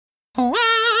You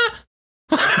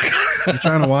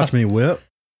trying to watch me whip?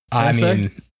 I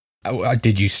mean,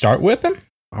 did you start whipping?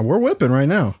 We're whipping right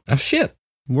now. Oh, shit.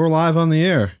 We're live on the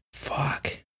air.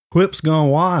 Fuck. Whip's gone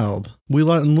wild. We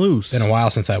letting loose. Been a while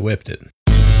since I whipped it.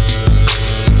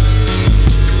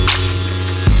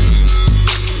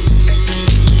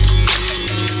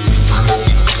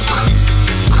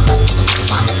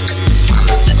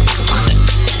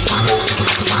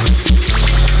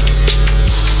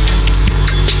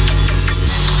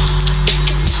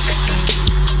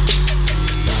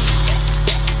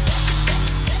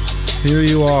 Here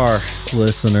you are,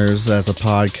 listeners, at the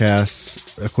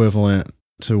podcast equivalent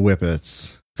to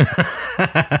Whippets.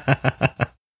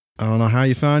 I don't know how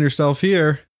you found yourself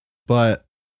here, but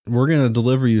we're going to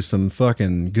deliver you some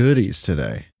fucking goodies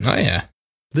today. Oh, yeah.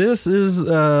 This is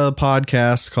a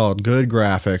podcast called Good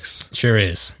Graphics. Sure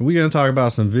is. We're going to talk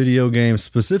about some video games,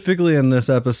 specifically in this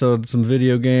episode, some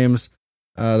video games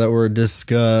that were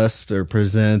discussed or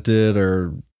presented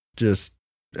or just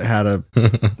had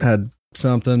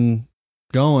something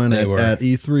going at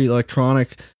E3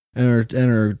 Electronic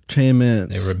Entertainment.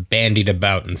 They were bandied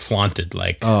about and flaunted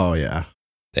like. Oh, yeah.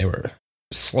 They were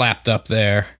slapped up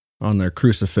there. On their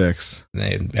crucifix.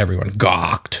 Everyone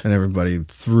gawked. And everybody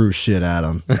threw shit at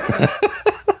them.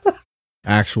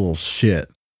 Actual shit.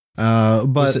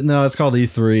 But no, it's called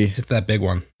E3. It's that big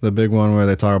one. The big one where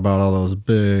they talk about all those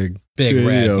big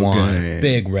red one. Games.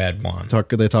 Big red one.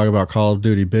 They talk about Call of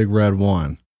Duty Big Red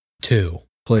 1. 2.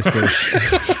 PlayStation.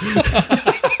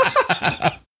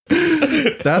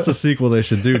 That's a sequel they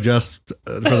should do just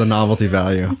for the novelty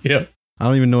value. Yep. I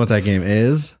don't even know what that game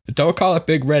is. Don't call it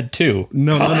Big Red 2.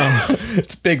 No.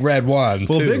 It's Big Red 1.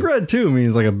 Well, 2. Big Red 2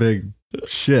 means like a big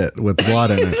shit with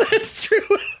blood in it. That's true.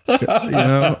 You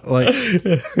know, like,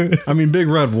 I mean, Big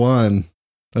Red 1.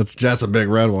 That's a Big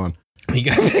Red one. You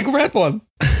got a Big Red one.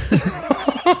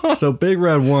 So Big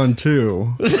Red 1,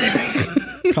 2.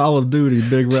 Call of Duty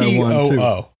Big Red 1,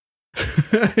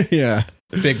 2. Yeah.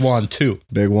 Big 1, 2.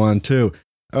 Big 1, 2.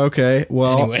 Okay,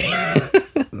 well, anyway.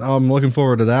 I'm looking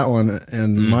forward to that one.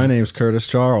 And my name's Curtis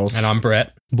Charles. And I'm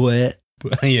Brett. Brett.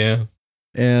 Yeah.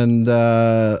 And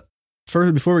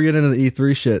first, before we get into the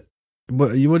E3 shit,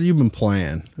 what have you been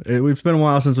playing? It's been a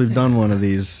while since we've done one of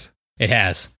these. It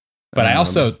has. But I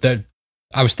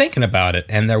was thinking about it,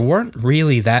 and there weren't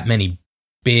really that many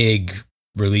big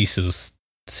releases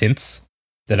since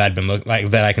that I'd been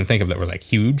that I can think of that were like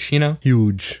huge, you know?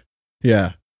 Huge.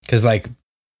 Yeah. Because like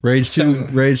Rage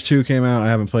 2 came out. I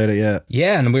haven't played it yet.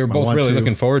 Yeah, and we were both really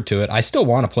looking forward to it. I still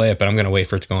want to play it, but I'm going to wait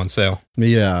for it to go on sale.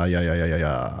 Yeah.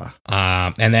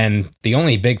 And then the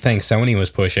only big thing Sony was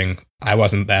pushing, I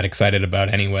wasn't that excited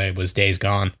about anyway, was Days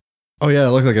Gone. Oh yeah,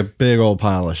 it looked like a big old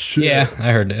pile of shit. Yeah,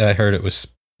 I heard it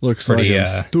was looks pretty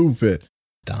stupid.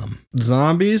 Dumb.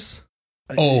 Zombies?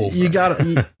 Oh, you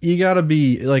gotta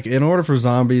be like, in order for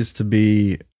zombies to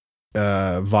be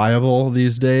viable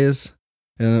these days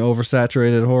in an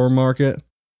oversaturated horror market,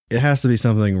 it has to be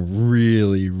something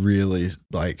really, really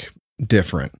like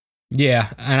different. Yeah,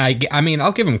 and I mean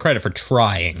I'll give them credit for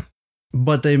trying,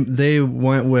 but they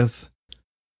went with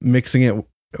mixing it.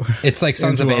 It's like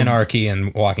Sons of Anarchy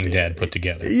and Walking Dead put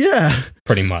together. Yeah,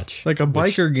 pretty much like a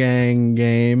biker gang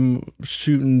game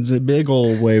shooting big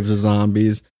old waves of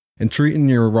zombies. And treating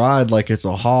your ride like it's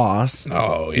a hoss.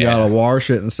 Oh, yeah. You gotta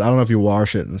wash it and stuff. I don't know if you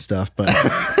wash it and stuff, but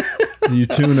you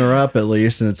tune her up at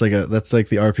least, and it's like that's like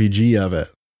the RPG of it.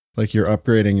 Like you're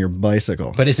upgrading your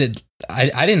bicycle. But is it?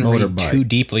 I didn't read too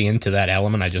deeply into that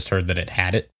element. I just heard that it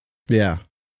had it. Yeah.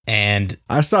 And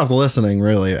I stopped listening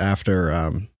really after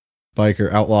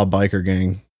Outlaw Biker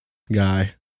Gang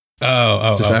guy.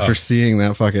 After seeing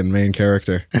that fucking main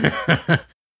character.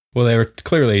 Well, they were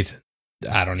clearly,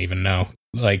 I don't even know.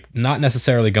 Like, not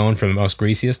necessarily going for the most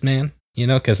greasiest man, you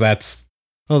know, because that's...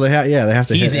 Oh, they have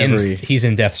to hit every... He's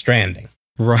in Death Stranding.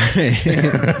 Right.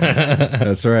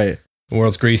 That's right. The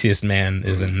world's greasiest man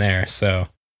is in there, so...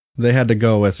 They had to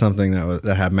go with something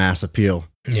that had mass appeal.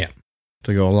 Yeah.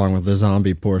 To go along with the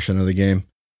zombie portion of the game.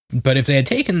 But if they had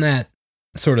taken that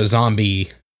sort of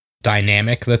zombie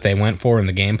dynamic that they went for in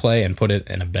the gameplay and put it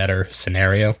in a better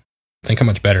scenario, think how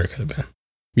much better it could have been.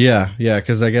 Yeah,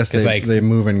 because I guess they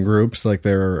move in groups, like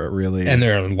they're really... And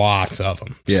there are lots of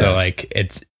them. Yeah. So, like,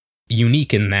 it's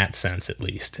unique in that sense, at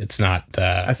least. It's not...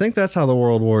 I think that's how the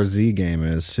World War Z game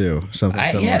is, too. Something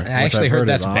similar. Yeah, I actually heard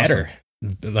that's awesome. Better.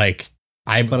 Like,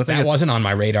 that wasn't on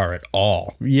my radar at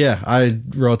all. Yeah, I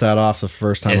wrote that off the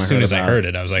first time as soon as I heard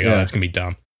it. I was like, that's going to be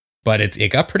dumb. But it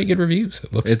got pretty good reviews.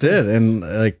 It did, and,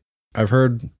 like, I've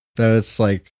heard that it's,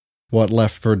 like, what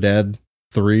Left 4 Dead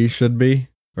 3 should be.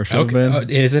 Or should have been.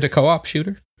 Is it a co-op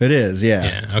shooter? It is, yeah.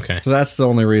 Yeah, okay. So that's the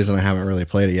only reason I haven't really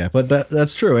played it yet. But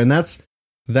that's true, and that's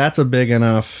a big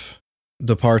enough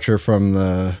departure from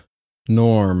the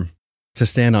norm to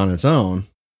stand on its own.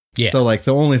 Yeah. So like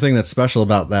the only thing that's special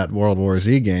about that World War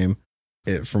Z game,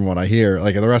 from what I hear,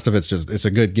 like the rest of it's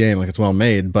a good game, like it's well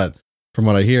made. But from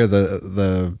what I hear,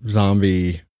 the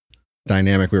zombie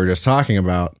dynamic we were just talking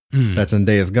about, that's in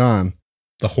Days Gone,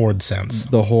 the horde sense,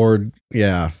 the horde,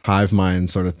 hive mind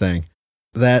sort of thing.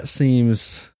 That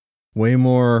seems way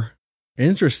more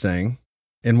interesting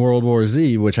in World War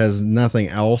Z, which has nothing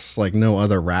else, like no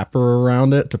other wrapper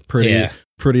around it to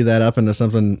pretty that up into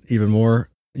something even more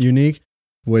unique,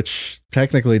 which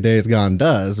technically Days Gone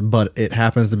does, but it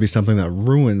happens to be something that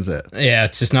ruins it. Yeah,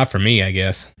 it's just not for me, I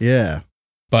guess. Yeah.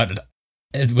 But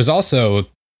it was also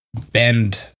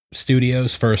Bend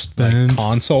Studios' first like,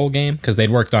 console game, because they'd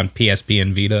worked on PSP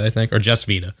and Vita, I think, or just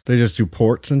Vita. They just do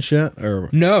ports and shit? Or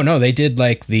No, they did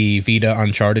like the Vita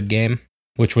Uncharted game,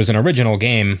 which was an original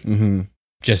game,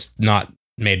 just not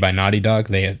made by Naughty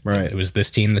Dog. It was this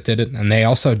team that did it. And they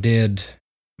also did,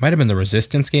 might have been the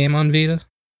Resistance game on Vita.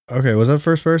 Okay, was that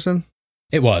first person?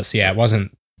 It was, yeah. It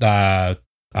wasn't,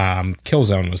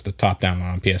 Killzone was the top-down one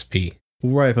on PSP.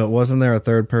 Right, but wasn't there a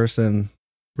third person?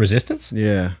 Resistance?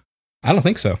 Yeah. I don't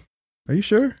think so. Are you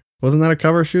sure? Wasn't that a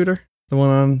cover shooter? The one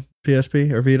on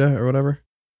PSP or Vita or whatever?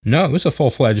 No, it was a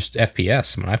full-fledged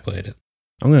FPS when I played it.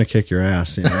 I'm going to kick your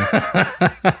ass, you know?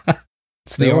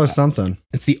 There was something.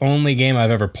 It's the only game I've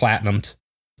ever platinumed.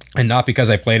 And not because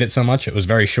I played it so much. It was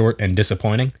very short and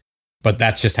disappointing. But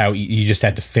that's just how you just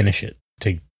had to finish it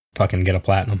to fucking get a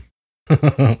platinum.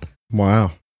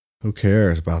 Wow. Who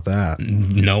cares about that?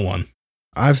 No one.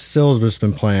 I've still just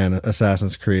been playing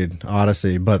Assassin's Creed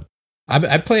Odyssey, but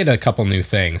I played a couple new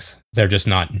things. They're just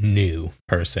not new,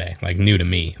 per se. Like, new to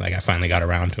me. Like, I finally got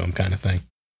around to them kind of thing.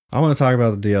 I want to talk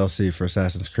about the DLC for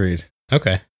Assassin's Creed.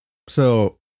 Okay.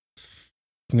 So,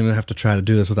 I'm going to have to try to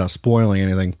do this without spoiling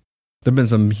anything. There have been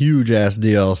some huge-ass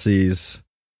DLCs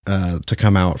to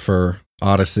come out for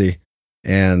Odyssey,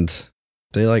 and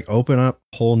they, like, open up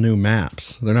whole new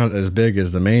maps. They're not as big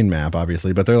as the main map,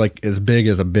 obviously, but they're, like, as big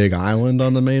as a big island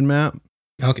on the main map.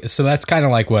 Okay, so that's kind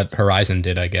of like what Horizon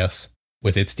did, I guess,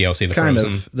 with its DLC, the kind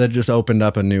Frozen. Of. That just opened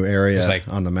up a new area like,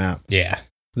 on the map. Yeah.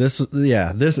 This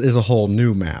is a whole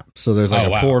new map. So there's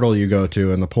like a portal you go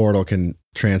to, and the portal can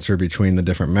transfer between the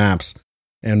different maps.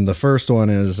 And the first one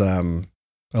is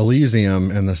Elysium,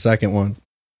 and the second one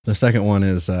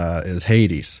is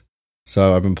Hades.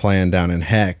 So I've been playing down in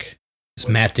Heck. Is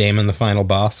Matt Damon the final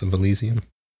boss of Elysium?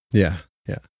 Yeah.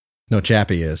 No,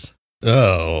 Chappie is.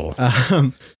 Oh.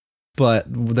 But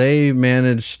they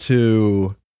managed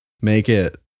to make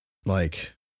it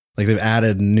like they've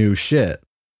added new shit,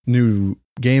 new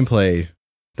gameplay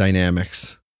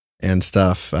dynamics and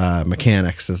stuff.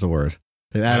 Mechanics is the word.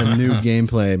 They've added new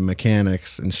gameplay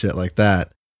mechanics and shit like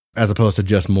that, as opposed to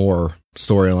just more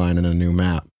storyline in a new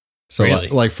map. So, really?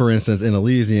 like for instance, in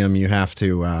Elysium, you have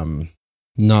to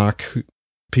knock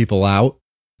people out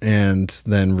and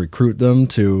then recruit them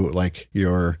to like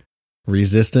your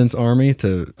resistance army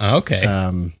to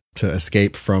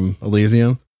escape from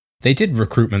Elysium. They did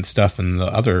recruitment stuff in the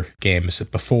other games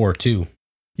before too.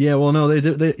 Yeah, well, no,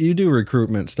 you do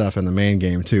recruitment stuff in the main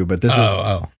game too, but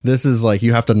this is like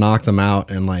you have to knock them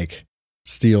out and like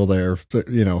steal their,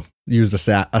 use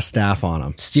a staff on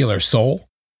them. Steal their soul?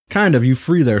 Kind of, you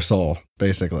free their soul,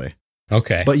 basically.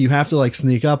 Okay. But you have to like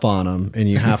sneak up on them and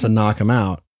you have to knock them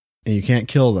out and you can't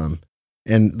kill them.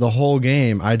 And the whole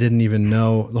game,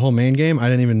 the whole main game, I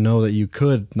didn't even know that you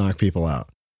could knock people out.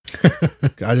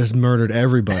 I just murdered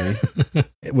everybody,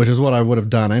 which is what I would have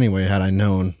done anyway had I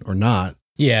known or not.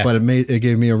 Yeah. But it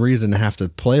gave me a reason to have to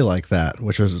play like that,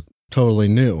 which was totally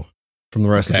new from the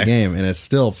rest of the game, and it's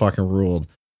still fucking ruled.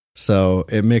 So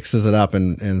it mixes it up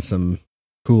in some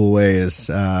cool ways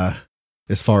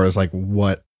as far as like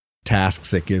what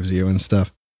tasks it gives you and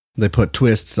stuff. They put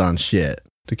twists on shit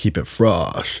to keep it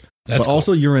fresh. But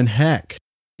also you're in Heck.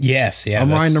 Yes, yeah.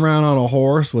 I'm riding around on a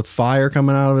horse with fire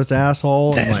coming out of its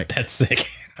asshole. That's sick.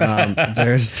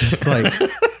 There's just like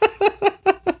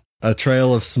a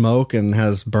trail of smoke and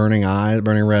has burning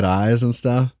red eyes and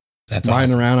stuff. That's riding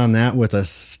awesome. around on that with a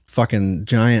fucking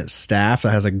giant staff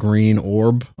that has a green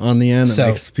orb on the end that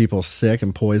makes people sick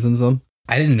and poisons them.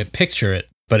 I didn't picture it,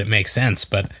 but it makes sense.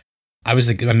 But I was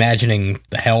imagining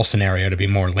the hell scenario to be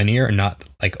more linear and not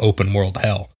like open world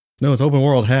hell. No, it's open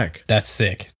world Heck. That's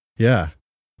sick. Yeah.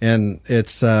 And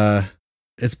it's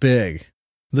big.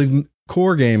 The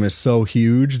core game is so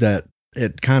huge that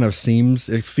it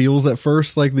feels at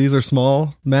first like these are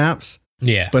small maps.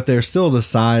 Yeah. But they're still the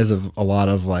size of a lot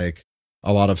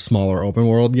of smaller open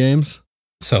world games.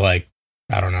 So like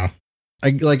I don't know.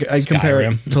 I compare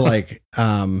it Skyrim. to like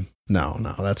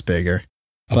no, that's bigger.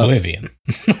 Oblivion.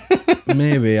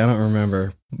 Maybe, I don't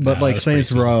remember. But No, like that's pretty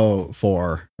Saints Row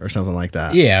 4 or something like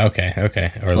that. Yeah,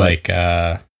 okay. Or like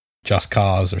Just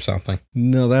Cause or something.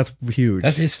 No, that's huge.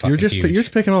 That is fucking huge. You're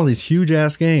just picking all these huge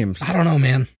ass games. I don't know,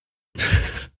 man.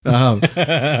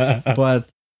 But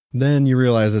then you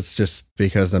realize it's just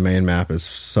because the main map is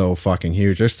so fucking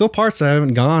huge. There's still parts I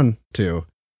haven't gone to.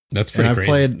 That's pretty And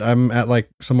crazy. I'm at like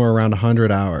somewhere around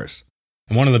 100 hours.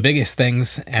 And one of the biggest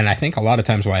things, and I think a lot of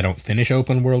times why I don't finish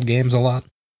open world games a lot,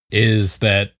 is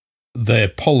that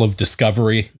the pull of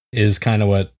discovery is kind of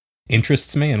what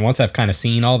interests me. And once I've kind of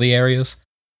seen all the areas,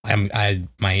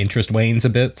 my interest wanes a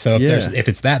bit. So if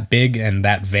it's that big and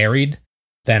that varied,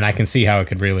 then I can see how it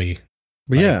could really.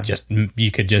 But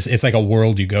it's like a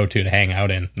world you go to hang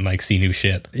out in and like see new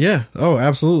shit. Yeah. Oh,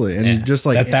 absolutely. And Yeah. you just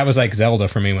like that was like Zelda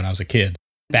for me when I was a kid.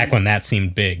 Back when that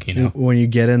seemed big, you know. when you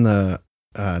get in the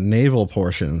naval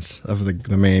portions of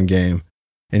the main game,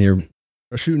 and you're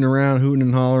shooting around, hooting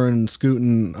and hollering,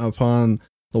 scooting upon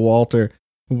the Walter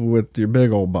with your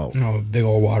big old boat, Oh, big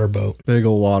old water boat. big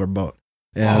old water boat.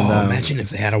 And Imagine if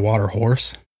they had a water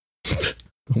horse, like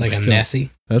my a God. Nessie.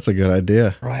 That's a good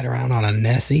idea. Ride around on a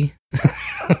Nessie.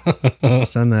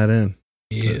 Send that in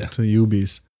Yeah. to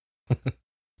Ubies.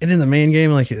 And in the main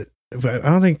game, like I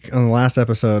don't think on the last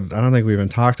episode, I don't think we even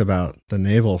talked about the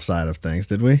naval side of things,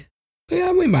 did we?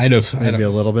 Yeah, we might have. Maybe a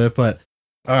little bit, but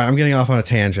all right, I'm getting off on a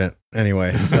tangent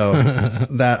anyway. So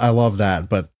that I love that,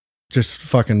 but just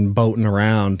fucking boating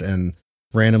around and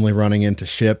randomly running into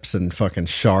ships and fucking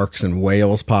sharks and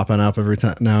whales popping up every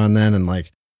time now and then, and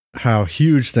like how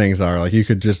huge things are. Like you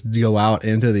could just go out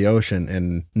into the ocean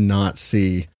and not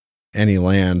see any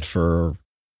land for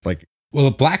like. Well,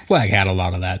 Black Flag had a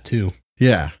lot of that too.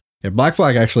 Yeah. Black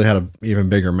Flag actually had an even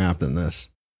bigger map than this.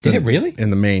 Did it really?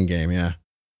 In the main game, yeah.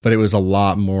 But it was a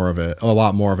lot more of it. A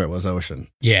lot more of it was ocean.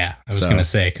 Yeah, I was So- going to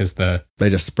say because They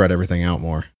just spread everything out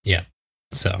more.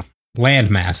 so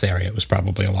landmass area was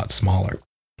probably a lot smaller.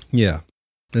 Yeah.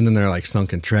 And then they're like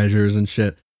sunken treasures and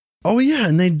shit. Oh yeah,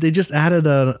 and they just added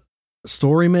a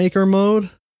story maker mode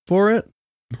for it.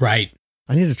 Right.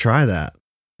 I need to try that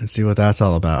and see what that's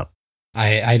all about.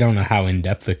 I don't know how in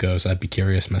depth it goes. I'd be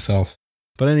curious myself.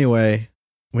 But anyway,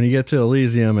 when you get to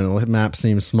Elysium and the map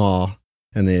seems small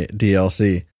and the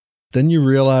DLC, then you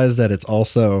realize that it's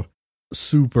also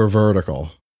super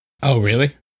vertical. Oh,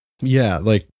 really? Yeah,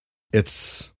 like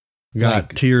it's got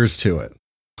Like- tiers to it.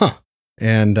 Huh.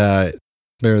 And there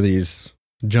are these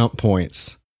jump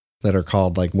points that are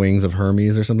called like Wings of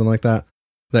Hermes or something like that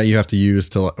you have to use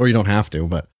to, or you don't have to,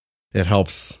 but it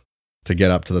helps to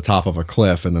get up to the top of a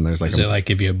cliff. And then there's like Does it like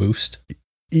give you a boost?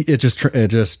 it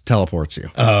just teleports you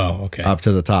Oh, okay. up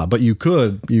to the top. But you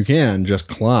can just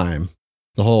climb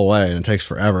the whole way, and it takes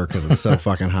forever because it's so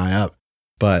fucking high up.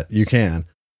 But you can.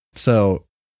 So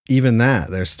even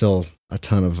that, there's still a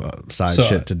ton of side So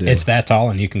shit to do. It's that tall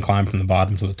and you can climb from the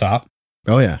bottom to the top?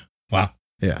 Oh yeah, Wow.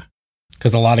 yeah.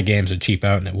 Because a lot of games would cheap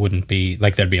out and it wouldn't be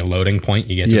like there'd be a loading point.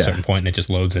 You get to Yeah. a certain point and it just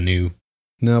loads a new.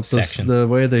 Nope. Section. The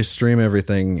way they stream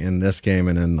everything in this game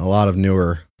and in a lot of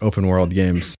newer open world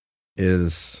games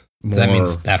is more. That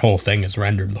means that whole thing is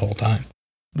rendered the whole time.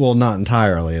 Well, not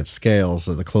entirely. It scales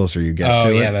so the closer you get Oh,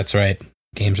 to yeah, it. that's right.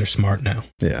 Games are smart now.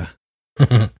 Yeah.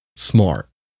 Smart.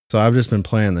 So I've just been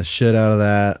playing the shit out of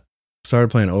that. Started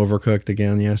playing Overcooked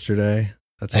again yesterday.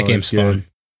 That's That always game's good. fun.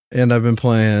 And I've been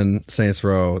playing Saints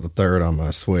Row the Third on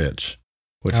my Switch,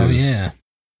 which Oh, is yeah.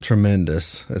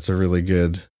 tremendous. It's a really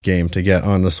good game to get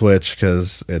on the Switch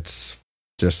because it's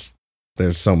just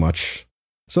there's so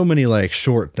many like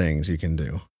short things you can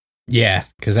do. Yeah,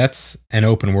 because that's an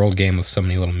open world game with so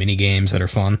many little mini games that are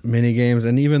fun. Mini games,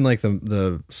 and even like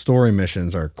the story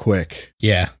missions are quick.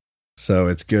 Yeah. So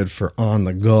it's good for on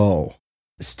the go.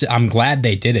 I'm glad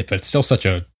they did it, but it's still such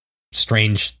a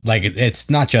strange, like, it's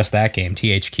not just that game.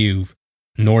 THQ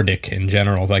Nordic in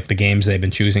general, like the games they've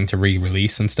been choosing to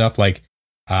re-release and stuff, like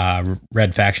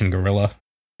Red Faction Guerrilla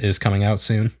is coming out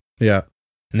soon. Yeah.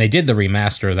 And they did the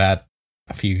remaster of that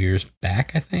a few years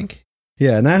back, I think.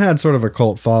 Yeah, and that had sort of a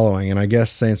cult following, and I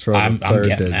guess Saints Row I'm the Third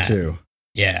getting did that. too.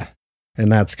 Yeah.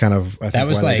 And that's kind of I think That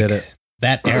was why like, they did it.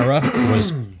 that era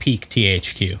was peak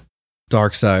THQ.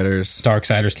 Darksiders.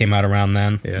 Darksiders came out around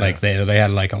then. Yeah. Like they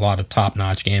had like a lot of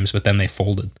top-notch games, but then they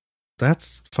folded.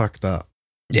 That's fucked up.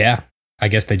 Yeah. I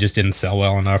guess they just didn't sell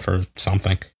well enough or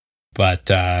something. But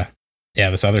yeah,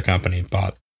 this other company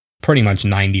bought pretty much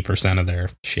 90% of their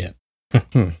shit.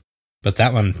 But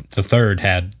that one, the Third,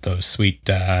 had those sweet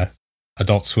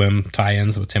Adult Swim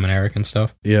tie-ins with Tim and Eric and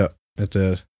stuff. Yeah, it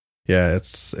did. Yeah,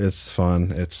 it's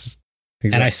fun. It's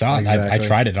And I saw it. I exactly.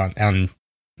 tried it on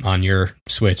on your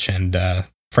Switch, and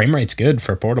frame rate's good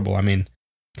for portable. I mean,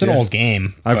 it's an old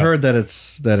game. I've heard that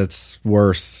it's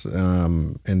worse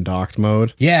in docked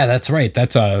mode. Yeah, that's right.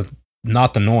 That's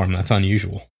not the norm. That's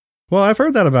unusual. Well, I've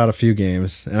heard that about a few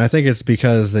games, and I think it's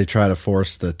because they try to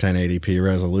force the 1080p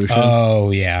resolution.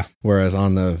 Oh, yeah. Whereas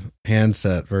on the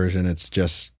handset version, it's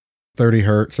just 30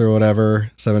 hertz or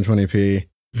whatever, 720p,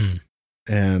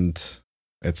 and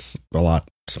it's a lot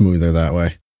smoother that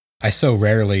way. I so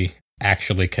rarely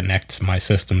actually connect my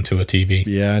system to a TV.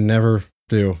 Yeah, I never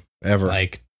do, ever.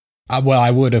 Like,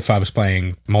 I would if I was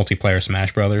playing multiplayer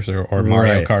Smash Brothers or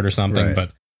Mario Kart or something,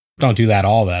 but don't do that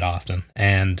all that often.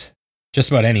 And just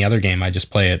about any other game, I just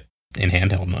play it in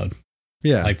handheld mode.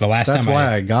 Yeah, like the last that's time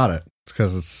why I got it. It's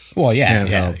because it's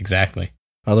yeah, exactly.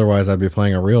 Otherwise, I'd be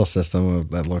playing a real system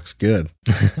that looks good.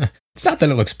 It's not that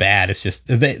it looks bad. It's just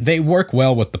they work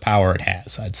well with the power it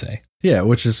has, I'd say. Yeah,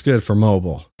 which is good for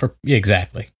mobile.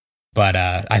 Exactly. But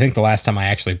I think the last time I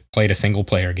actually played a single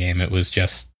player game, it was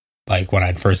just like when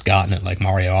I'd first gotten it, like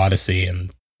Mario Odyssey and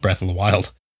Breath of the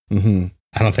Wild. Mm-hmm.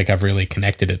 I don't think I've really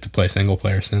connected it to play single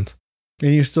player since.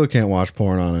 And you still can't watch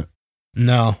porn on it.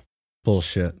 No.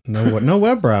 Bullshit. No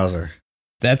web browser.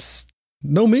 That's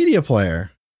no media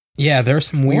player. Yeah, there are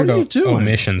some weird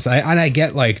omissions. I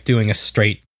get like doing a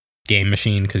straight game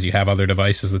machine because you have other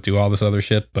devices that do all this other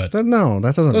shit, but that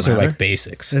doesn't those matter. Are like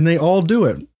basics. And they all do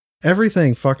it.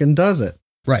 Everything fucking does it.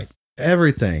 Right.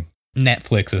 Everything.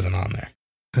 Netflix isn't on there.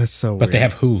 That's so weird. But they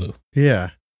have Hulu. Yeah.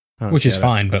 Which is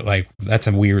fine, but like that's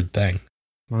a weird thing.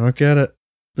 I don't get it.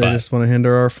 They just want to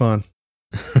hinder our fun.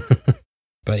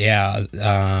 But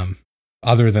yeah,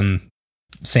 other than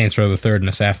Saints Row the Third and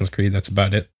Assassin's Creed, that's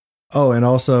about it. Oh, and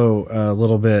also a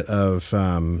little bit of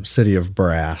City of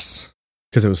Brass,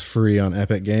 because it was free on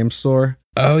Epic Games Store.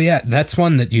 Oh yeah, that's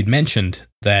one that you'd mentioned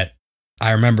that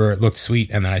I remember it looked sweet,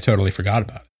 and then I totally forgot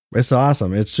about it. It's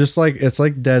awesome. It's just like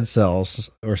Dead Cells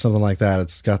or something like that.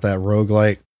 It's got that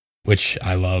roguelike, which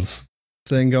I love,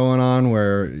 thing going on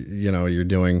where you're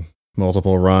doing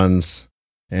multiple runs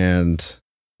and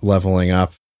leveling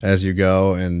up as you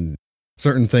go, and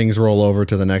certain things roll over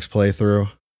to the next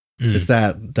playthrough. It's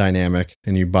that dynamic,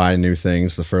 and you buy new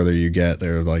things the further you get.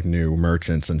 They're like new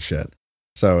merchants and shit.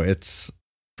 So it's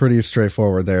pretty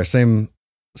straightforward there. Same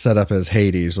setup as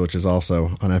Hades, which is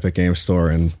also on Epic Games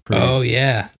Store. And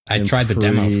I tried the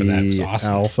demo for that. It was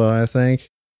awesome. Alpha, I think.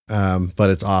 But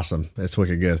it's awesome. It's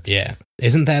wicked good. Yeah.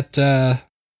 Isn't that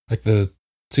like the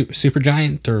Super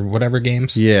Giant or whatever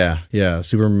games? Yeah.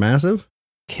 Super Massive?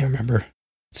 Can't remember.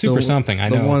 Super something. I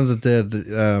know. The ones that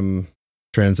did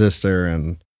Transistor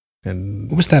and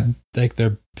what was that, like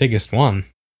their biggest one?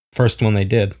 First one they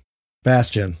did.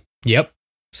 Bastion. Yep.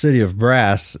 City of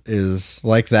Brass is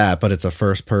like that, but it's a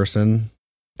first-person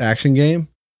action game.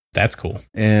 That's cool.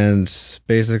 And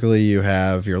basically you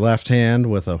have your left hand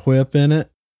with a whip in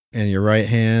it, and your right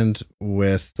hand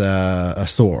with a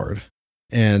sword.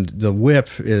 And the whip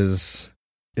is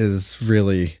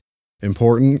really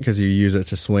important because you use it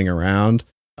to swing around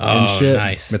and shit.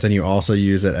 Nice. But then you also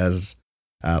use it as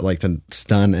like to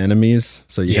stun enemies.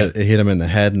 So you hit them in the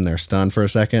head and they're stunned for a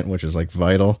second, which is like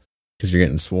vital because you're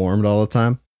getting swarmed all the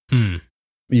time.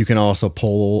 You can also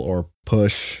pull or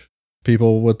push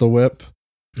people with the whip.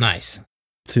 Nice.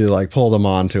 To like pull them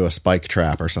onto a spike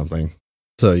trap or something.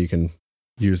 So you can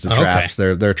use the traps.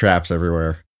 There are traps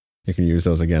everywhere. You can use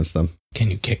those against them. Can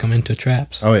you kick them into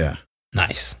traps? Oh yeah.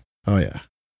 Nice. Oh yeah.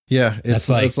 Yeah, it's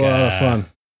a lot of fun.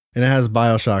 And it has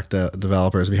BioShock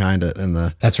developers behind it, and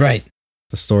that's right.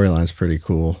 The storyline's pretty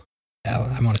cool.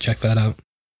 Yeah, I want to check that out.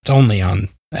 It's only on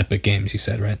Epic Games, you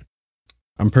said, right?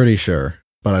 I'm pretty sure,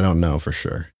 but I don't know for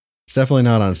sure. It's definitely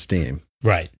not on Steam.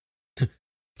 Right.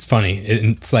 It's funny.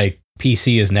 It's like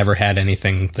PC has never had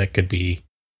anything that could be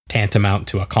tantamount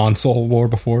to a console war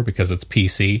before because it's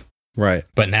PC. Right.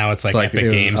 But now it's like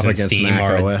Epic Games and Steam Mac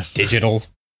are OS. Digital.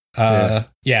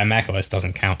 Mac OS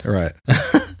doesn't count. Right.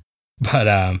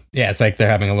 But it's like they're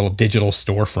having a little digital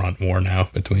storefront war now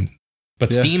between.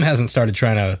 But Steam hasn't started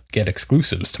trying to get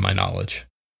exclusives, to my knowledge.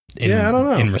 I don't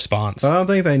know. In response, I don't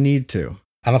think they need to.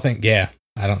 I don't think. Yeah,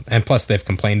 I don't. And plus, they've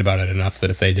complained about it enough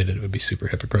that if they did it, it would be super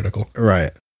hypocritical.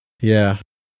 Right. Yeah.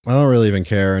 I don't really even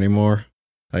care anymore.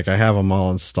 Like I have them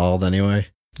all installed anyway.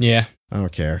 Yeah. I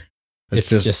don't care. It's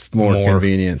just more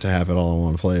convenient to have it all in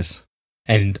one place.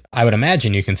 And I would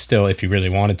imagine you can still, if you really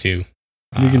wanted to,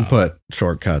 you can put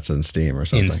shortcuts in Steam or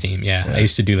something. In Steam, yeah. I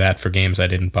used to do that for games I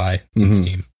didn't buy in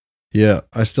Steam. Yeah,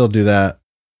 I still do that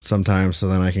sometimes, so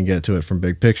then I can get to it from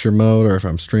big picture mode, or if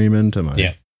I'm streaming to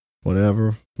my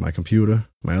whatever, my computer,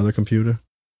 my other computer.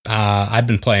 I've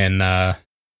been playing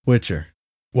Witcher.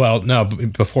 Well, no,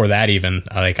 before that even,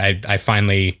 like I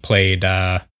finally played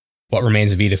What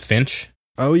Remains of Edith Finch.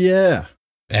 Oh yeah,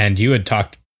 And you had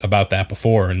talked about that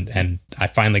before, and I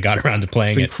finally got around to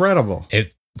playing it's incredible.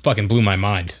 It fucking blew my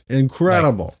mind.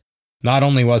 Incredible. Like, not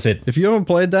only was it If you haven't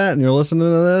played that and you're listening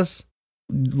to this,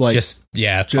 like just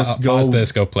just pause go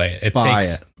this, go play it. buy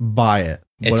it.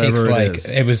 It Whatever takes like it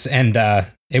is. it was, and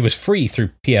it was free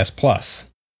through PS Plus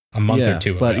a month or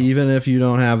two ago. But even if you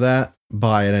don't have that,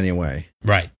 buy it anyway.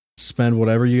 Right. Spend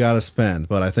whatever you got to spend.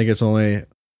 But I think it's only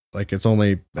I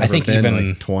think been even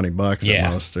like $20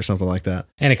 at most or something like that.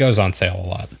 And it goes on sale a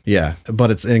lot. Yeah, but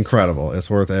it's incredible. It's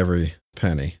worth every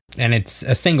penny. And it's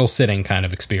a single sitting kind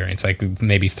of experience, like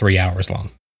maybe 3 hours long.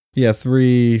 Yeah,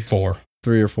 3 4.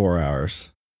 or 4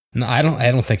 hours. No, I don't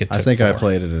think it took I think 4. I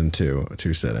played it in two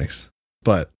sittings.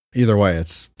 But either way,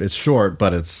 it's short,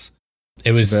 but it's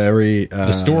very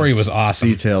the story was awesome,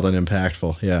 detailed and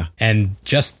impactful. Yeah, and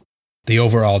just the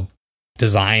overall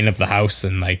design of the house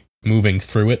and like moving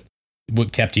through it,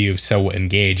 what kept you so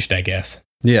engaged, I guess.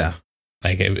 Yeah,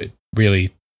 like it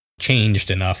really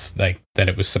changed enough, like that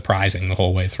it was surprising the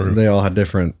whole way through. They all had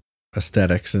different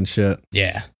aesthetics and shit.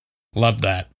 Yeah, loved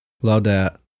that. Loved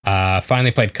that.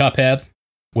 Finally played Cuphead,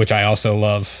 which I also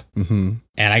love. Mm-hmm.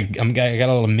 And I got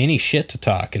a little mini shit to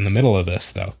talk in the middle of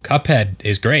this, though. Cuphead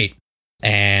is great,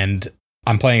 and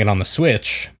I'm playing it on the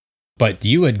Switch, but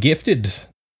you had gifted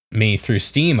me through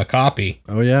Steam a copy.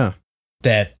 Oh, yeah.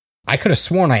 That I could have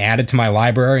sworn I added to my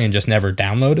library and just never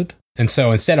downloaded. And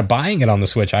so instead of buying it on the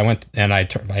Switch, I went and I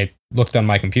looked on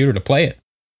my computer to play it,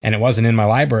 and it wasn't in my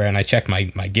library, and I checked my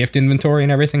gift inventory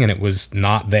and everything, and it was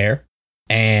not there.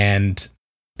 And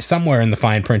somewhere in the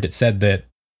fine print, it said that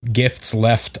gifts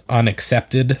left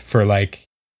unaccepted for like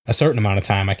a certain amount of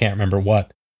time, I can't remember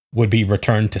what, would be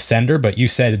returned to sender, but you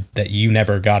said that you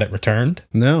never got it returned.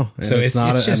 No. So it's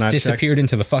just disappeared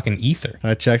into the fucking ether.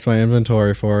 I checked my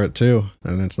inventory for it too,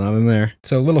 and it's not in there.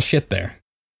 So a little shit there.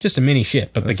 Just a mini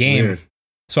shit, but That's the game. weird.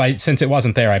 So since it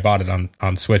wasn't there, I bought it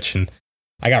on Switch, and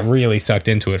I got really sucked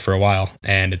into it for a while,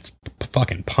 and it's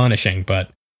fucking punishing, but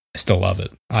I still love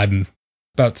it. I'm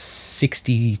about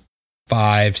 68%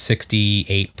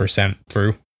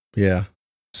 through. Yeah.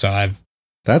 So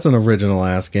that's an original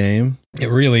ass game. It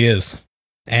really is.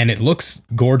 And it looks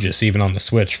gorgeous even on the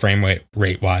Switch, frame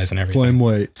rate wise and everything. Flame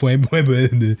weight.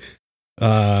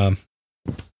 So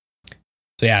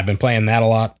yeah, I've been playing that a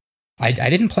lot. I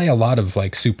didn't play a lot of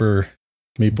like super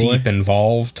deep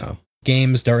involved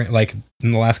games during like in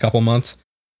the last couple months.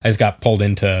 I just got pulled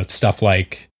into stuff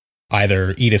like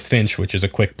either Edith Finch, which is a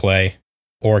quick play,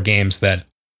 or games that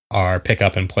are pick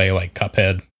up and play like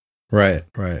Cuphead. Right.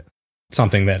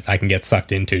 Something that I can get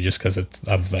sucked into just because it's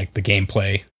of like the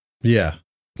gameplay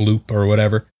loop or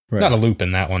whatever. Right. Not a loop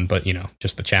in that one, but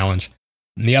just the challenge.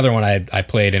 And the other one I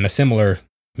played in a similar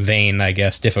vein, I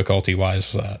guess, difficulty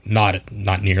wise,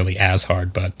 not nearly as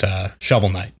hard, but Shovel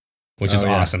Knight, which is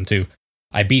awesome too.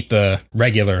 I beat the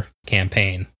regular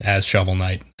campaign as Shovel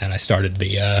Knight, and I started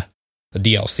the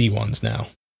DLC ones now,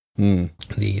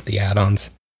 the add-ons.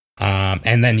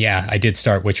 And then I did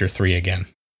start Witcher 3 again,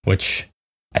 which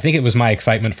I think it was my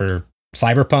excitement for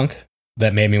Cyberpunk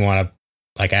that made me want to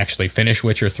like actually finish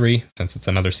Witcher 3, since it's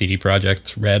another CD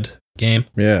Projekt Red game.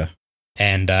 Yeah.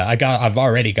 And I've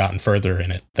already gotten further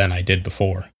in it than I did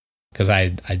before, because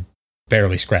I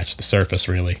barely scratched the surface,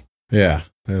 really. Yeah,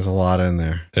 there's a lot in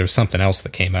there. There was something else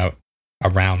that came out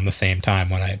around the same time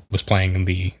when I was playing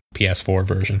the PS4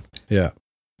 version. Yeah.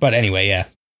 But anyway,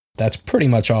 that's pretty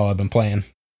much all I've been playing.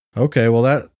 Okay, well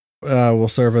that will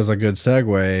serve as a good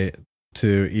segue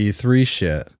to E3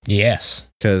 shit. Yes.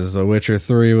 Because The Witcher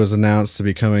 3 was announced to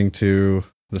be coming to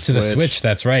the Switch,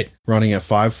 that's right. Running at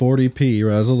 540p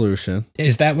resolution.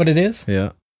 Is that what it is?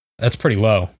 Yeah. That's pretty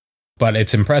low, but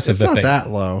it's impressive. It's not that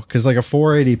low, because like a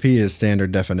 480p is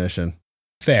standard definition.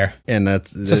 Fair. And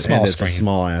it's a small screen. It's a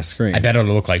small ass screen. I bet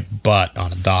it'll look like butt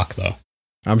on a dock, though.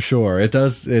 I'm sure. It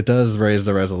does raise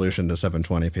the resolution to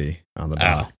 720p on the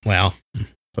dock. Oh, well.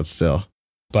 But still.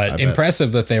 But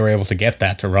impressive that they were able to get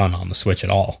that to run on the Switch at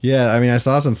all. Yeah, I mean, I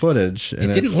saw some footage.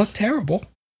 And it didn't look terrible.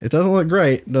 It doesn't look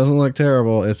great. It doesn't look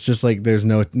terrible. It's just like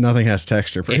nothing has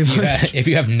texture, pretty much. If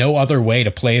you have no other way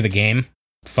to play the game,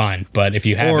 fine. But if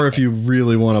you have, or if you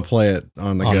really want to play it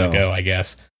on the go, I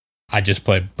guess I just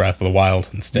play Breath of the Wild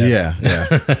instead. Yeah,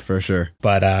 for sure.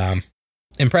 But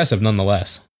impressive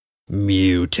nonetheless.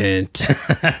 Mutant.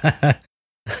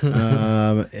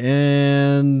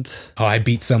 And I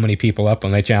beat so many people up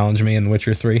when they challenged me in The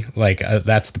Witcher 3. Like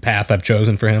that's the path I've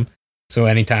chosen for him. So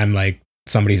anytime like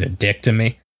somebody's a dick to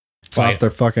me, chop their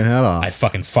fucking head off. I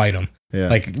fucking fight them. Yeah.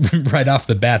 Like right off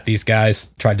the bat, these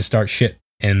guys tried to start shit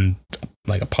in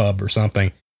like a pub or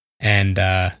something, and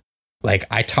like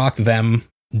I talked them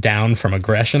down from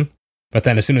aggression, But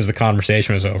then as soon as the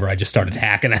conversation was over, I just started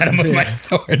hacking at him with my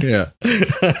sword. Yeah.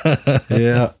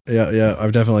 Yeah.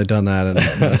 I've definitely done that in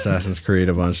Assassin's Creed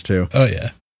a bunch too. Oh, yeah.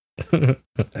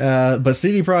 But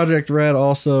CD Projekt Red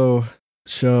also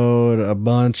showed a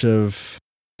bunch of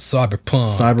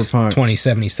Cyberpunk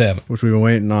 2077, which we've been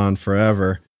waiting on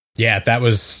forever. Yeah, that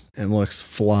was... And looks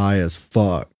fly as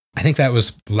fuck. I think that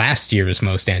was last year's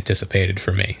most anticipated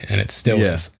for me, and it still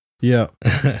is. Yeah.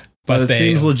 But it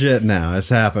seems legit now. It's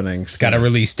happening. It's got a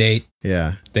release date.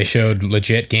 Yeah. They showed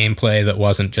legit gameplay that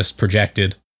wasn't just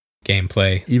projected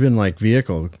gameplay. Even like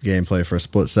vehicle gameplay for a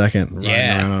split second. Riding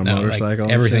around on a motorcycle.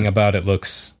 Like everything about it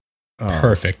looks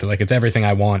perfect. Like it's everything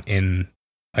I want in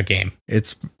a game.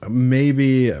 It's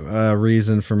maybe a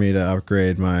reason for me to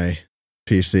upgrade my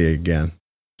PC again.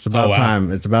 It's about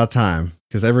time. It's about time.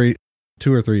 Because every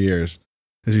 2 or 3 years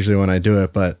is usually when I do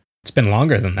it. But it's been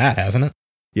longer than that, hasn't it?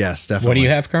 Yes, definitely. What do you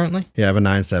have currently? Yeah, I have a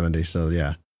 970, so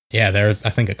yeah. Yeah, they're,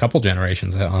 I think, a couple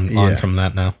generations on from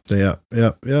that now.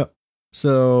 Yep.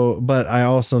 So, but I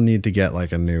also need to get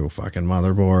like a new fucking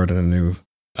motherboard and a new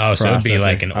so it'd be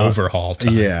like an overhaul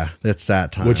time. Yeah, it's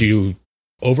that time. Would you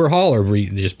overhaul or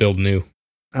just build new?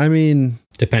 I mean...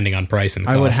 Depending on price and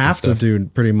cost. I would have to do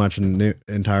pretty much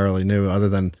entirely new, other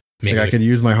than maybe like I could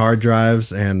use my hard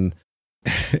drives and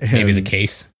maybe the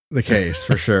case. The case,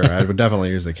 for sure. I would definitely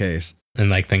use the case. And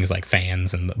like things like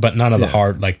fans but none of the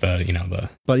hard, like the.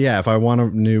 But yeah, if I want a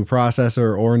new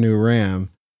processor or new RAM,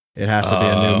 it has to be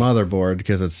a new motherboard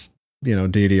because it's,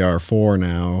 DDR4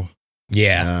 now.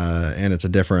 Yeah. And it's a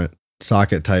different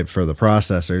socket type for the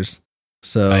processors.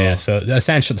 So, so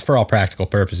essentially, for all practical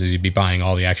purposes, you'd be buying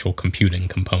all the actual computing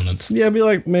components. Yeah, it'd be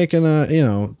like making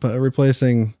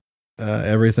replacing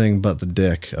everything but the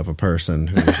dick of a person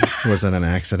who was in an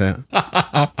accident.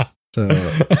 So,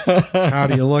 how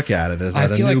do you look at it? Is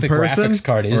that a new like the person, graphics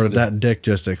card or did that dick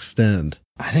just extend?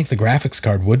 I think the graphics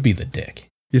card would be the dick.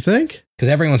 You think? Because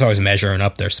everyone's always measuring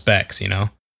up their specs,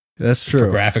 That's true.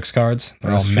 For graphics cards,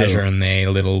 they're all measuring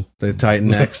the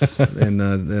Titan X in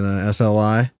a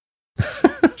SLI.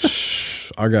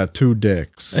 I got 2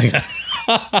 dicks.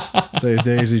 They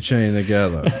daisy chain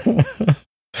together.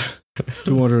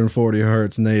 240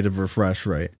 hertz native refresh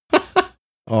rate.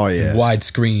 Oh yeah.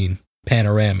 Widescreen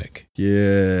panoramic.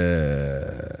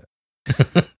 Yeah.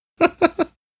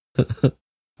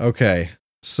 Okay.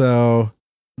 So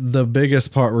the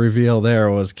biggest part reveal there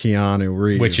was Keanu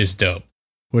Reeves. Which is dope.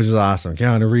 Which is awesome.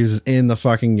 Keanu Reeves is in the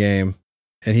fucking game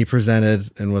and he presented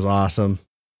and was awesome.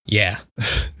 Yeah.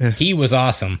 He was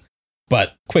awesome.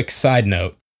 But quick side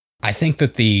note, I think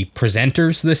that the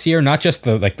presenters this year, not just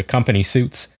the company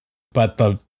suits, but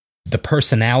the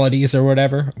personalities or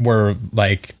whatever were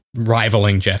like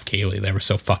rivaling Jeff Keighley. They were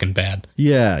so fucking bad.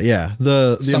 Yeah.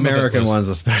 The American ones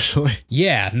especially.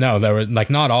 Yeah, no, they were like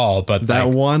not all, but that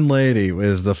one lady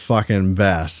is the fucking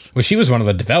best. Well, she was one of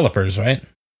the developers, right?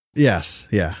 Yes,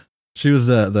 yeah. She was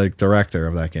the director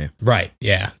of that game. Right,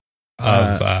 yeah.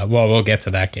 We'll get to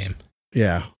that game.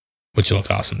 Yeah. Which looks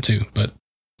awesome too. But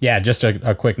yeah, just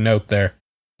a quick note there.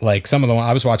 Like some of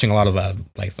I was watching a lot of the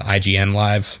IGN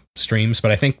live streams,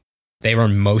 but I think they were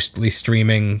mostly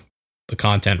streaming the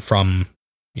content from,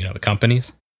 the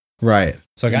companies. Right.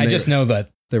 So I just know that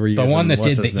they were the one that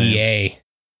did the EA.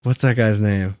 What's that guy's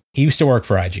name? He used to work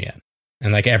for IGN.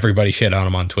 And everybody shit on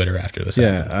him on Twitter after this.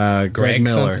 Yeah. Greg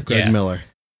Miller. Miller.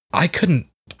 I couldn't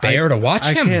bear to watch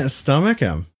him. I can't stomach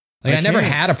him. I never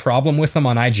had a problem with him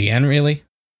on IGN, really.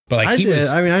 But I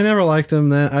never liked him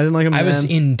then. I didn't like him then. I was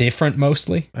indifferent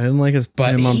mostly. I didn't like him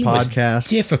on podcasts. Was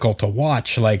difficult to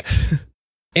watch.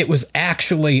 It was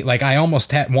actually I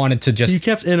almost wanted to just. He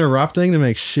kept interrupting to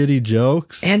make shitty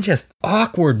jokes and just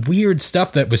awkward, weird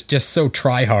stuff that was just so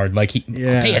try hard.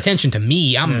 Pay attention to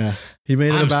me. He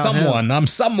made it about someone. Him. I'm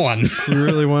someone. He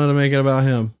really wanted to make it about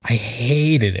him. I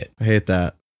hated it. I hate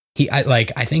that.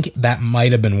 I think that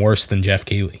might have been worse than Jeff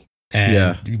Keighley.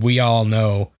 And we all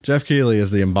know Jeff Keighley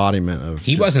is the embodiment of.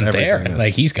 He wasn't there.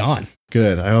 He's gone.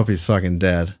 Good. I hope he's fucking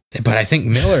dead. But I think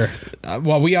Miller.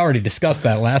 We already discussed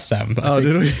that last time.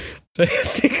 Did we? I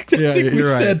think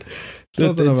you're right. Said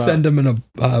that they'd send him in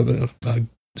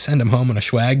send him home in a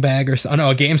swag bag or something.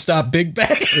 No, a GameStop big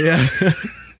bag. Yeah.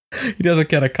 He doesn't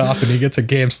get a coffin. He gets a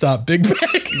GameStop big bag.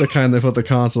 The kind they put the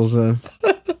consoles in.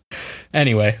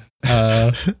 Anyway,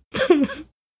 yeah,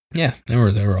 they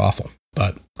were awful.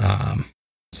 But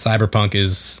Cyberpunk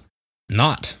is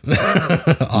not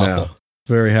awful. No.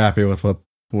 Very happy with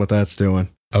what that's doing.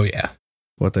 Oh yeah,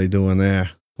 what they doing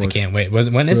there. I can't wait.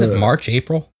 When is it? March,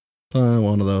 April?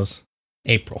 One of those.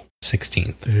 April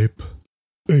 16th.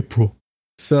 April.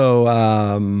 So,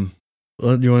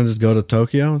 do you want to just go to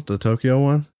Tokyo? The Tokyo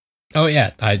one? Oh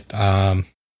yeah, I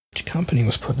Which company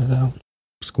was putting it out?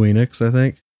 Squeenix, I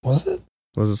think. Was it?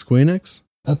 Was it Squeenix?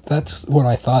 That's what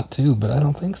I thought too, but I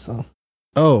don't think so.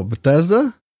 Oh,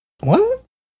 Bethesda? What?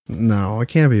 No, it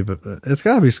can't be. But it's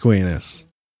got to be Squeenix.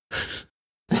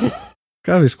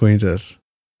 Gotta be Squeenix.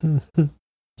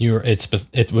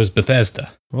 It was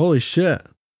Bethesda, Holy shit!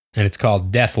 and it's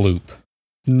called Deathloop.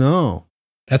 No,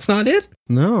 That's not it.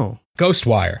 no.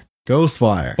 Ghostwire.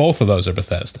 Ghostwire. Both of those are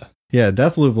Bethesda. Yeah,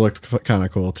 Deathloop looked kind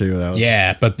of cool too. That was,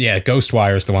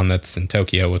 Ghostwire is the one that's in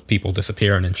Tokyo with people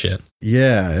disappearing and shit,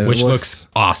 yeah, it which looks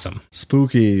awesome.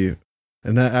 spooky.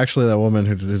 And that woman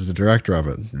who is the director of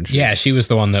it. She was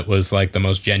the one that was like the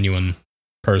most genuine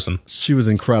person. She was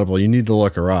incredible. You need to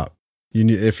look her up.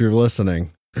 If you're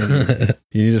listening, you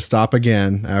need to stop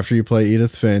again after you play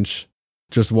Edith Finch.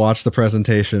 Just watch the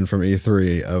presentation from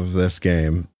E3 of this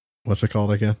game. What's it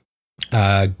called again?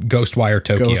 Ghostwire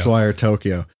Tokyo. Ghostwire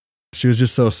Tokyo. She was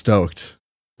just so stoked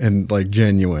and like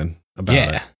genuine about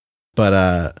it.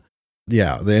 But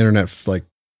the internet like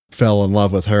fell in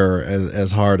love with her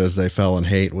as hard as they fell in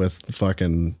hate with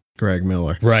fucking Greg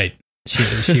Miller. Right.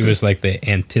 She was like the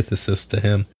antithesis to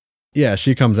him. Yeah,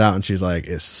 she comes out and she's like,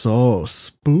 it's so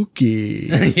spooky.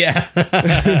 Yeah.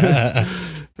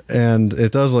 And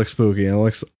it does look spooky. And it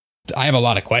looks I have a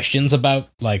lot of questions about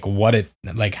like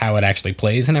how it actually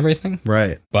plays and everything.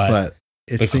 right. But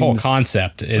it the whole seems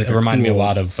concept, it like a reminded me a cool-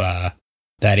 lot of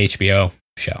that HBO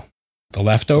show, The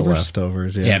Leftovers. The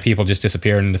Leftovers, Yeah, people just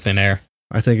disappeared into thin air.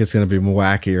 I think it's going to be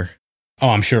wackier. Oh,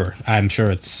 I'm sure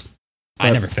it's. I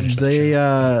But never finished that They,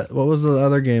 show. what was the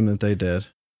other game that they did?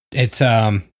 It's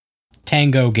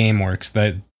Tango Gameworks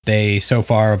that they so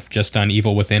far have just done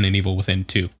Evil Within and Evil Within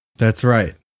 2, That's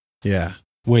right. Yeah.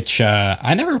 which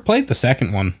I never played the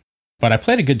second one, but I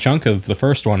played a good chunk of the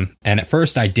first one, and at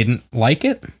first I didn't like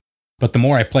it, but the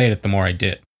more I played it, the more I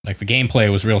did. Like the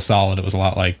gameplay was real solid. It was a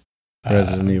lot like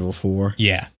Resident Evil 4.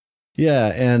 Yeah,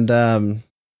 Yeah, and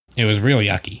it was real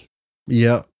yucky.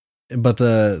 yeah, but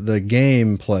the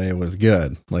gameplay was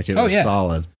good. Like it was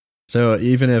solid. So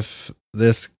even if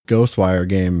this Ghostwire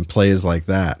game plays like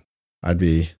that, I'd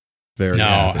be very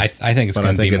happy. I think it's But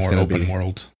going to be it's more gonna open be-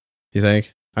 world. You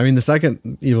think? I mean, the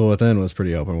second Evil Within was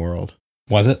pretty open world.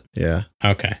 Was it? Yeah,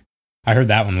 Okay. I heard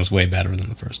that one was way better than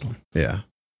the first one. yeah.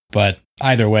 But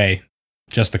either way,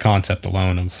 just the concept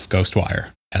alone of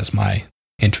Ghostwire has my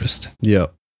interest.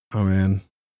 Yep. Oh man,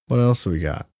 what else do we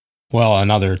got? Well,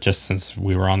 another, just since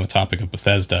we were on the topic of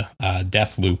Bethesda,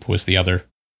 Deathloop was the other.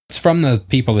 It's from the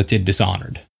people that did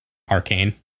Dishonored,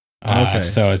 Arcane. Okay.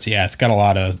 So it's got a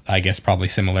lot of, I guess, probably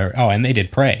similar. Oh, and they did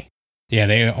Prey. Yeah,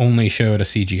 they only showed a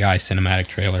CGI cinematic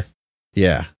trailer.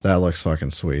 Yeah, that looks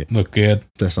fucking sweet. Looked good.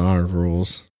 Dishonored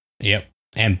rules. Yep.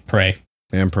 And Prey.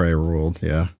 And Prey ruled.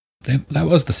 Yeah. That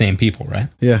was the same people, right?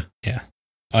 Yeah. Yeah.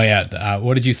 Oh, yeah.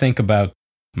 What did you think about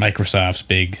Microsoft's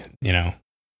big,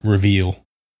 reveal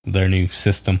of their new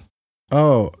system?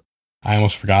 Oh, I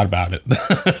almost forgot about it.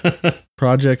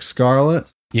 Project Scarlet?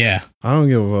 Yeah. I don't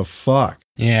give a fuck.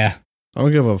 Yeah. I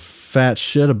don't give a fat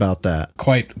shit about that.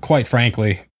 Quite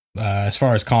frankly, as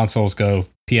far as consoles go,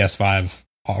 PS5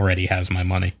 already has my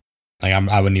money. Like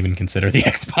I wouldn't even consider the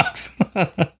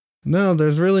Xbox. No,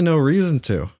 there's really no reason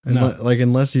to. No. Like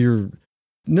unless you're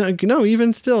no,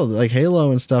 even still, like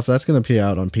Halo and stuff, that's going to be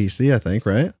out on PC, I think,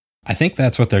 right? I think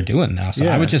that's what they're doing now. So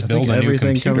I would just build think a new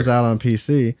everything computer. comes out on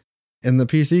PC, and the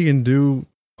PC can do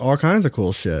all kinds of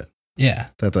cool shit Yeah.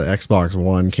 that the Xbox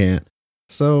One can't.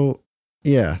 So,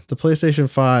 yeah, the PlayStation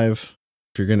 5,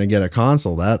 if you're going to get a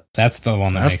console, That's the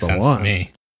one that That's makes the sense one. to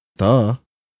me. duh.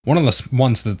 One of the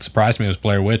ones that surprised me was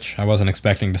Blair Witch. I wasn't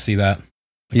expecting to see that.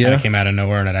 It kind Yeah. of came out of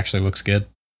nowhere, and it actually looks good.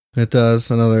 It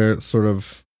does. Another sort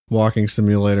of walking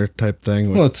simulator type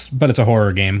thing. Well, it's a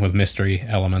horror game with mystery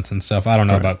elements and stuff. I don't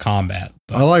know Right. about combat.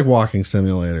 But I like walking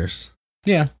simulators.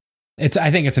 yeah, I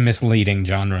think it's a misleading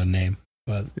genre name,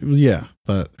 but Yeah,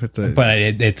 but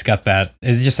it's got that.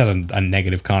 It just has a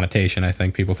negative connotation. I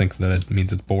think people think that it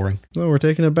means it's boring. no, we're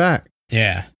taking it back.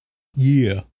 Yeah.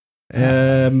 Yeah.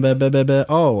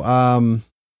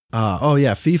 Oh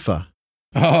yeah, FIFA.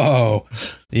 Oh,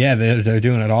 yeah. They're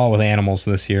doing it all with animals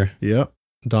this year. Yep,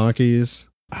 donkeys.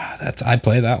 I'd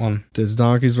play that one. It's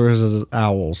donkeys versus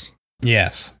owls.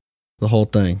 Yes. The whole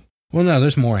thing. Well, no,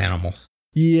 there's more animals.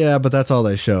 Yeah, but that's all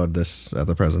they showed this at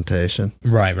the presentation.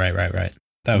 Right.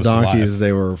 That was Donkeys,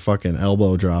 they were fucking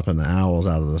elbow dropping the owls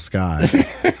out of the sky.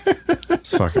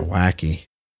 It's fucking wacky.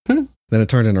 Then it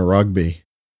turned into rugby.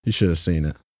 You should have seen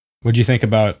it. What'd you think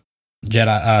about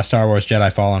Star Wars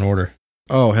Jedi Fallen Order?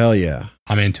 Oh hell yeah,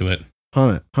 I'm into it.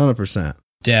 100%.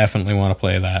 Definitely want to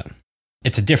play that.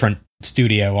 It's a different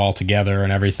studio altogether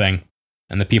and everything.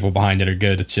 and the people behind it are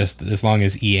good. It's just as long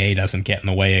as EA doesn't get in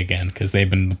the way again, because they've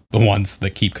been the ones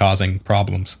that keep causing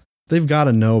problems. They've got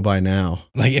to know by now.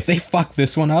 Like, if they fuck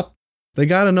this one up, they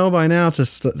got to know by now to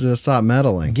stop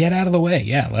meddling. Get out of the way.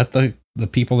 Yeah, let the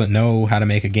people that know how to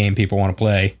make a game people want to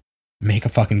play make a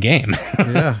fucking game.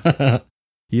 Yeah.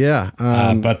 Yeah.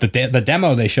 But the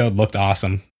demo they showed looked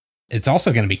awesome. It's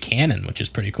also going to be canon, which is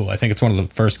pretty cool. I think it's one of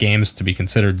the first games to be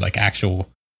considered like actual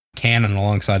canon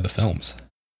alongside the films.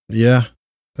 Yeah,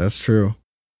 that's true.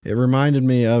 It reminded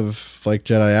me of like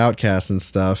Jedi Outcast and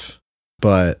stuff,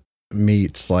 but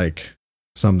meets like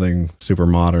something super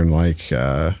modern, like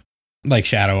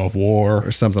Shadow of War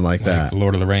or something like that.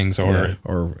 Lord of the Rings or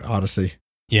Odyssey.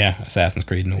 Yeah, Assassin's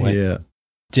Creed in a way. Yeah.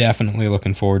 Definitely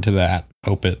looking forward to that.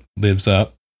 Hope it lives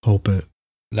up. Hope it.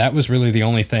 That was really the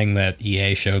only thing that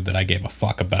EA showed that I gave a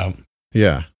fuck about.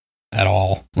 Yeah. At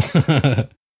all.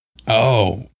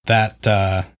 Oh,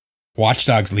 that Watch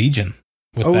Dogs Legion.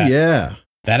 Yeah.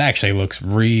 That actually looks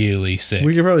really sick.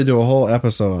 We could probably do a whole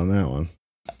episode on that one.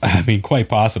 I mean, quite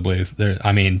possibly.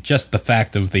 Just the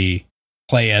fact of the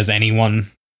play as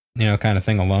anyone, kind of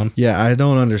thing alone. Yeah, I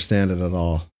don't understand it at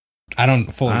all. I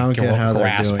don't fully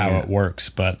grasp how it works,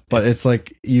 but it's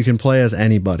like you can play as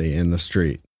anybody in the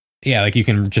street. Yeah, like you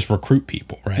can just recruit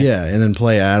people, right? Yeah, and then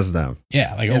play as them.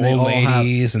 Yeah, like old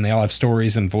ladies, and they all have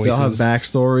stories and voices. They all have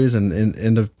backstories and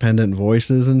independent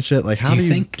voices and shit. Like, how do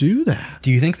you do that?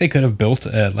 Do you think they could have built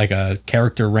a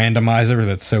character randomizer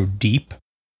that's so deep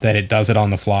that it does it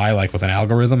on the fly, like with an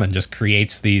algorithm, and just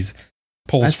creates these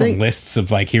pulls from lists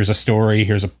of like, here's a story,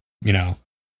 here's a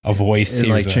voice. It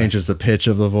like changes the pitch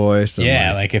of the voice.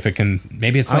 And like if it can,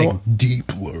 maybe it's like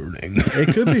deep learning.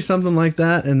 It could be something like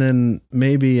that, and then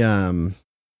maybe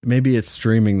it's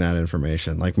streaming that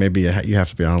information. Like maybe you have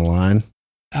to be online.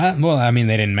 Well, I mean,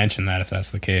 they didn't mention that if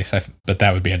that's the case, but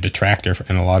that would be a detractor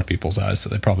in a lot of people's eyes. So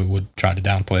they probably would try to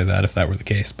downplay that if that were the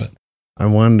case. But I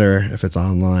wonder if it's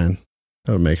online.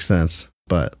 That would make sense.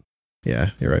 But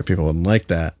yeah, you're right. People wouldn't like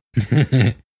that.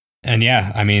 And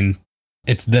yeah, I mean,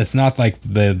 it's not like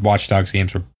the Watch Dogs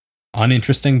games were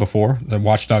uninteresting before. The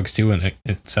Watch Dogs 2 in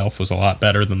itself was a lot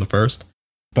better than the first.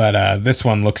 But this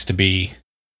one looks to be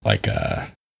like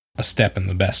a step in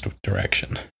the best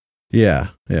direction. Yeah.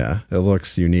 It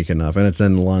looks unique enough. And it's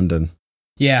in London.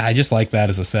 Yeah, I just like that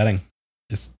as a setting.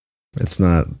 It's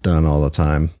not done all the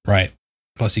time. Right.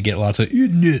 Plus you get lots of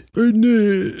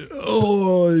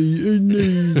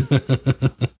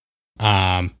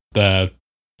the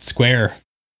Square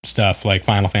stuff like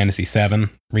Final Fantasy VII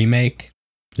Remake.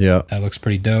 Yeah. That looks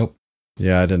pretty dope.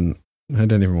 Yeah, I didn't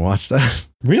even watch that.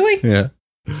 Really? Yeah.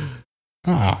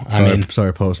 Oh,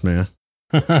 sorry, Postman.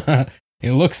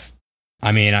 It looks,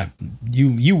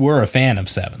 you were a fan of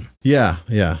 7. Yeah.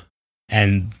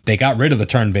 And they got rid of the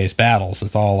turn-based battles.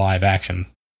 It's all live action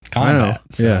combat. I know.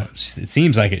 So yeah. It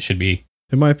seems like it should be.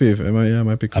 It might be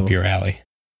cool. Up your alley.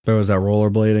 That was that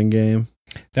rollerblading game.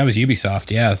 That was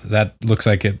Ubisoft. Yeah. That looks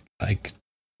like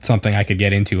something I could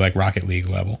get into, like Rocket League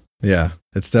level. Yeah.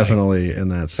 It's definitely in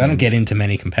that sense. I don't get into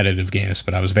many competitive games,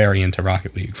 but I was very into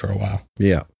Rocket League for a while.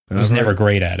 Yeah. I was never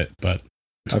great at it, but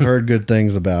I've heard good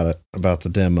things about it, about the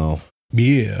demo.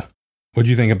 Yeah. What'd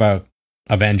you think about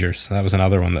Avengers? That was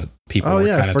another one that people were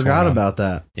kind of forgot about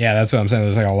that. Yeah, that's what I'm saying.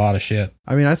 There's like a lot of shit.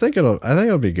 I mean, I think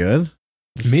it'll be good.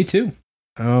 Me too.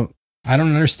 I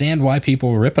don't understand why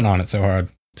people were ripping on it so hard.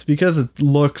 It's because it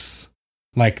looks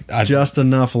like just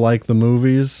enough like the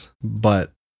movies,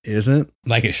 but isn't.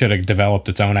 Like it should have developed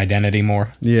its own identity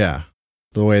more. Yeah.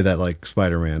 The way that like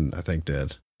Spider-Man, I think,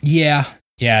 did. Yeah,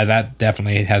 that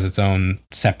definitely has its own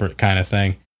separate kind of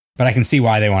thing. But I can see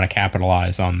why they want to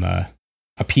capitalize on the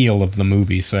appeal of the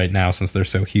movies right now since they're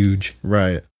so huge.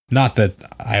 Right. Not that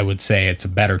I would say it's a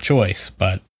better choice,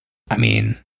 but I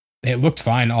mean, it looked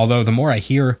fine. Although the more I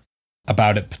hear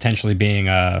about it potentially being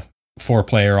a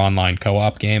 4-player online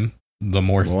co-op game, the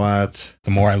more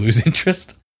I lose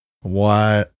interest.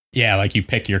 What? Yeah, like you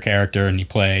pick your character and you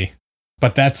play.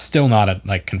 But that's still not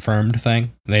a confirmed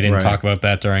thing. They didn't talk about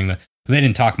that they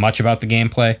didn't talk much about the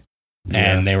gameplay.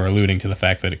 Yeah. And they were alluding to the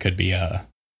fact that it could be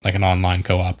like an online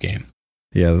co-op game.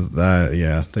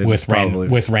 Yeah, with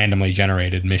randomly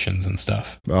generated missions and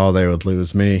stuff. Oh, they would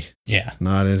lose me. Yeah.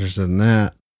 Not interested in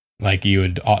that. Like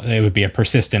it would be a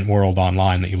persistent world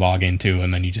online that you log into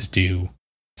and then you just do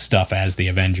stuff as the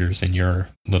Avengers in your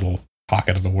little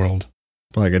pocket of the world.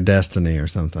 Like a Destiny or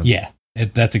something. Yeah.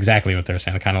 That's exactly what they're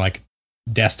saying. Kind of like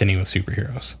Destiny with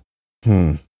superheroes.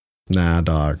 Nah,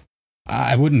 dog.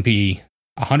 I wouldn't be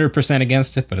 100%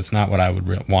 against it, but it's not what I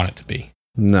would want it to be.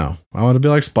 No. I want it to be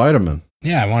like Spider-Man.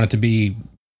 Yeah, I want it to be...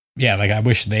 Yeah, like I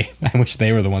wish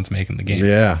they were the ones making the game.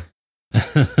 Yeah.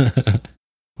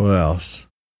 What else?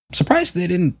 Surprised they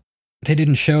didn't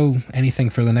show anything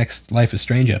for the next Life is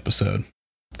Strange episode,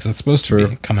 because it's supposed to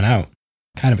be coming out.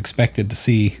 Kind of expected to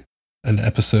see an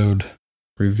episode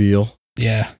reveal.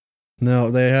 Yeah.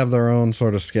 No, they have their own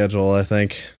sort of schedule, I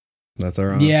think, that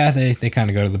they're on. Yeah, they kind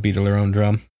of go to the beat of their own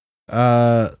drum.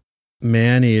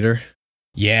 Maneater.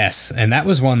 Yes, and that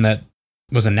was one that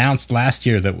was announced last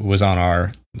year that was on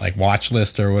our like watch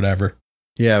list or whatever.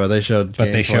 Yeah, but they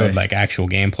showed like actual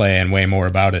gameplay and way more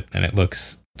about it, and it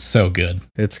looks so good.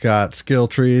 It's got skill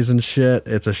trees and shit.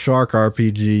 It's a shark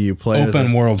RPG. You play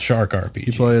open world shark RPG.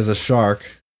 You play as a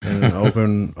shark in an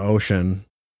open ocean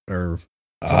or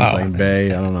something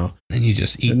bay. I don't know. And you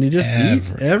just eat.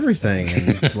 Eat everything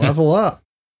and level up.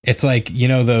 It's like, you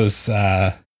know, those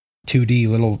 2D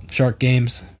little shark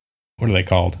games. What are they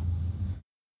called?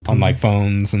 On like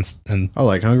phones and oh,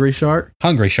 like Hungry Shark.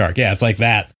 Hungry Shark. Yeah, it's like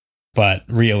that, but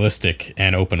realistic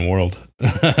and open world.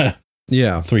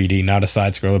 Yeah, 3D, not a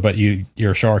side scroller, but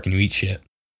you're a shark and you eat shit.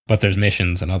 But there's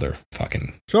missions and other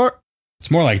fucking sure. It's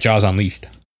more like Jaws Unleashed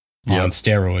on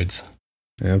steroids.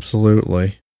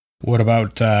 Absolutely. What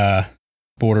about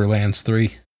Borderlands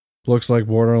 3? Looks like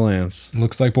Borderlands.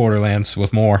 Looks like Borderlands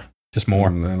with more, just more.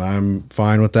 And I'm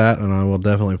fine with that, and I will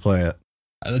definitely play it.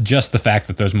 Just the fact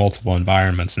that there's multiple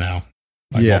environments now,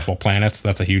 like multiple planets,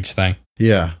 that's a huge thing.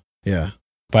 Yeah.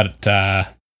 But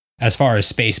as far as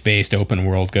space-based open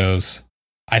world goes,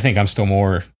 I think I'm still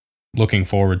more looking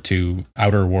forward to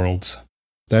Outer Worlds.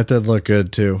 That did look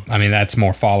good too. I mean, that's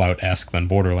more Fallout-esque than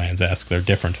Borderlands-esque. They're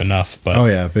different enough, but oh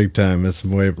yeah, big time.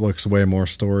 Looks way more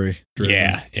story driven.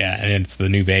 Yeah, and it's the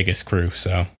New Vegas crew,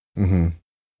 so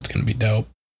it's gonna be dope.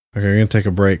 Okay, we're gonna take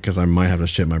a break because I might have to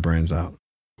shit my brains out.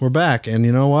 We're back, and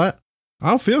you know what? I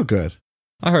don't feel good.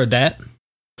 I heard that.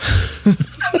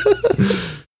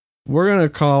 We're gonna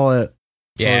call it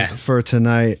for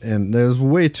tonight, and there's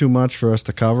way too much for us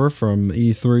to cover from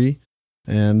E3,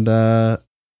 and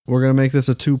we're gonna make this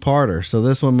a two-parter. So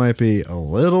this one might be a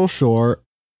little short,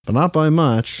 but not by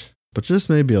much, but just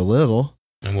maybe a little.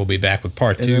 And we'll be back with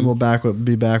part 2. And then we'll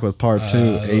be back with part 2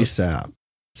 ASAP.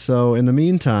 So in the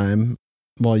meantime,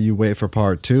 while you wait for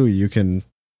part 2, you can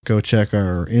go check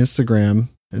our Instagram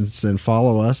and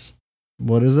follow us.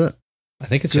 What is it? I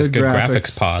think it's just Good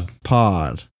Graphics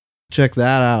Pod. Check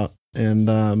that out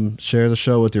and share the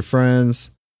show with your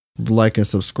friends. Like and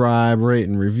subscribe, rate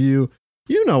and review.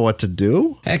 You know what to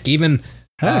do. Heck, even...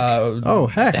 Heck. Oh,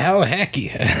 heck. How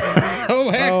hecky. Oh,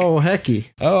 heck. Oh, hecky.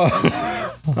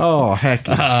 Oh,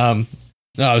 hecky.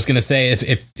 No, I was going to say,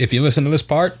 if you listen to this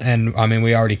part, and I mean,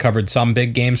 we already covered some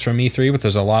big games from E3, but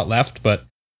there's a lot left, but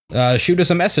shoot us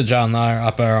a message on the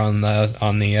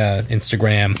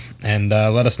Instagram and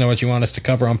let us know what you want us to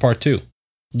cover on part 2.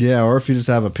 Yeah, or if you just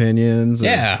have opinions,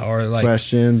 or like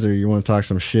questions, or you want to talk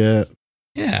some shit.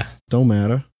 Yeah, don't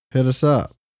matter. Hit us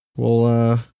up.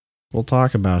 We'll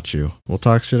talk about you. We'll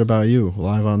talk shit about you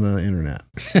live on the internet.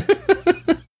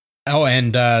 Oh,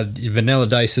 and Vanilla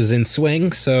Dice is in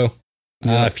swing, so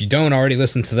if you don't already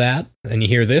listen to that and you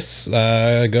hear this,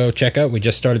 go check out. We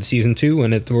just started season 2,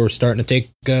 and we're starting to take.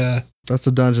 That's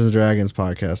the Dungeons and Dragons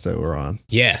podcast that we're on.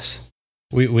 Yes,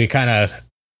 we kind of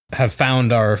have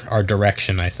found our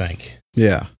direction, I think.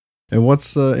 Yeah, and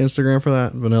what's the Instagram for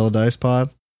that? Vanilla Dice Pod.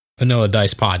 Vanilla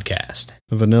Dice Podcast.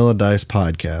 The Vanilla Dice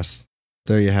Podcast.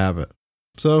 There you have it.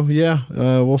 So yeah,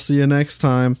 we'll see you next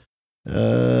time. I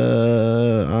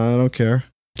don't care.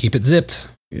 Keep it zipped.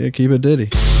 Yeah, keep it diddy.